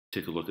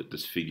Take a look at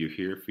this figure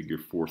here, figure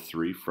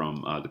 4.3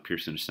 from the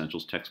Pearson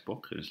Essentials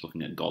textbook. It's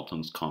looking at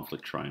Galtung's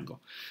conflict triangle.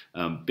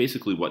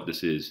 Basically what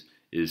this is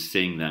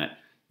saying that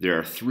there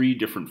are three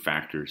different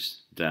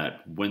factors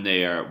that when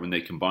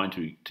they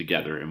combine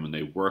together and when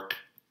they work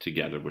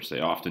together, which they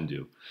often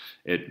do,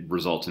 it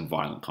results in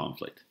violent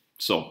conflict.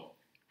 So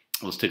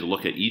let's take a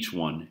look at each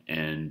one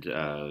and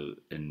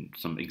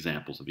some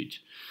examples of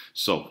each.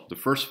 So the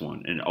first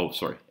one, and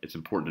it's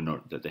important to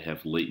note that they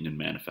have latent and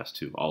manifest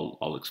too.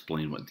 I'll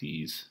explain what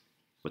these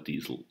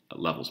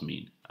levels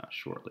mean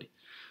shortly.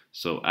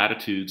 So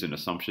attitudes and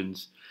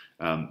assumptions.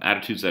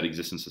 Attitudes that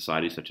exist in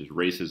society such as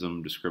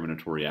racism,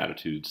 discriminatory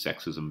attitudes,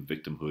 sexism,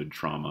 victimhood,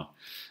 trauma.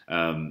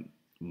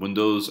 When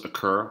those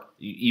occur,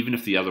 even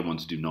if the other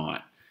ones do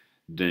not,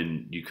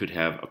 then you could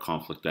have a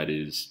conflict that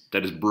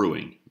is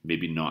brewing.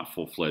 Maybe not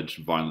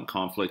full-fledged violent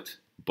conflict,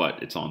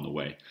 but it's on the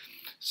way.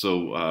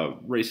 So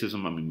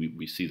racism, I mean,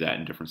 we see that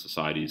in different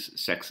societies.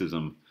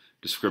 Sexism,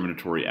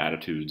 discriminatory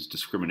attitudes,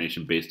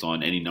 discrimination based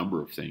on any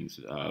number of things.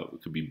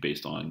 It could be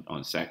based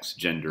on sex,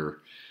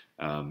 gender,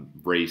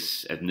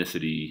 race,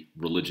 ethnicity,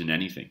 religion,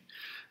 anything.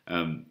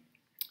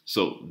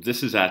 So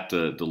this is at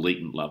the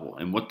latent level.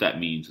 And what that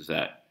means is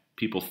that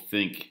people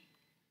think,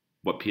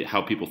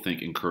 how people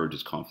think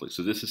encourages conflict.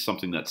 So this is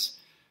something that's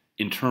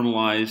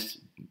internalized.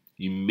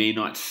 You may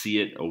not see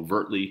it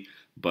overtly,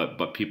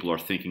 but people are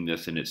thinking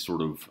this, and it's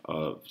sort of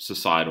a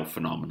societal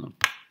phenomenon.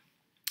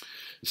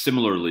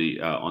 Similarly,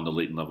 on the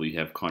latent level, you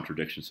have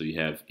contradiction. So you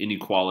have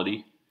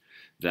inequality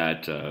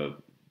that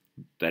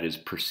is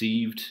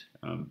perceived.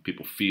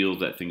 People feel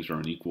that things are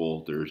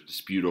unequal. There's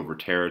dispute over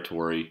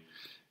territory.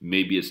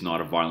 Maybe it's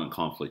not a violent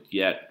conflict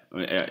yet,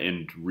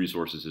 and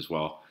resources as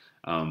well.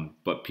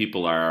 But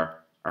people are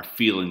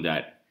feeling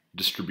that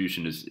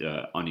distribution is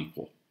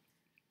unequal.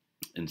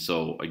 And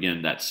so,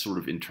 again, that's sort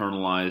of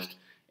internalized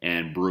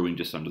and brewing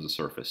just under the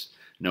surface.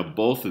 Now,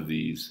 both of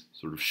these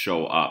sort of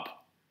show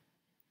up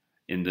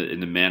in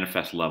the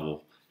manifest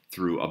level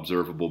through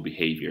observable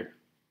behavior,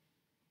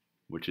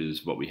 which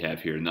is what we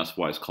have here, and that's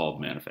why it's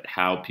called manifest.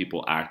 How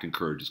people act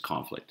encourages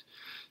conflict.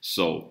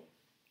 So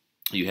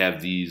you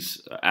have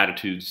these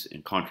attitudes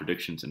and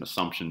contradictions and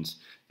assumptions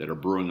that are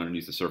brewing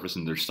underneath the surface,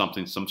 and there's some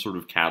sort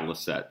of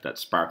catalyst that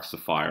sparks the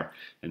fire,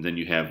 and then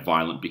you have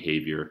violent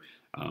behavior,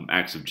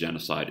 acts of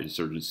genocide,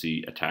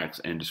 insurgency, attacks,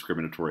 and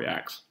discriminatory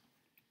acts.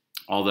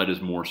 All that is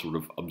more sort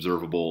of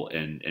observable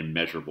and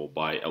measurable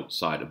by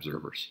outside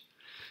observers.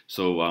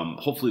 So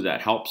hopefully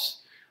that helps.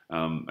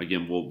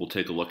 Again, we'll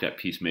take a look at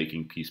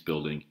peacemaking, peace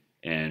building,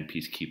 and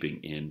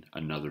peacekeeping in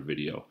another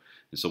video.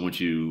 And so once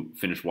you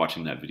finish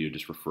watching that video,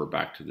 just refer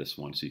back to this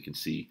one so you can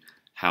see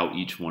how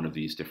each one of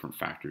these different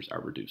factors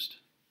are reduced.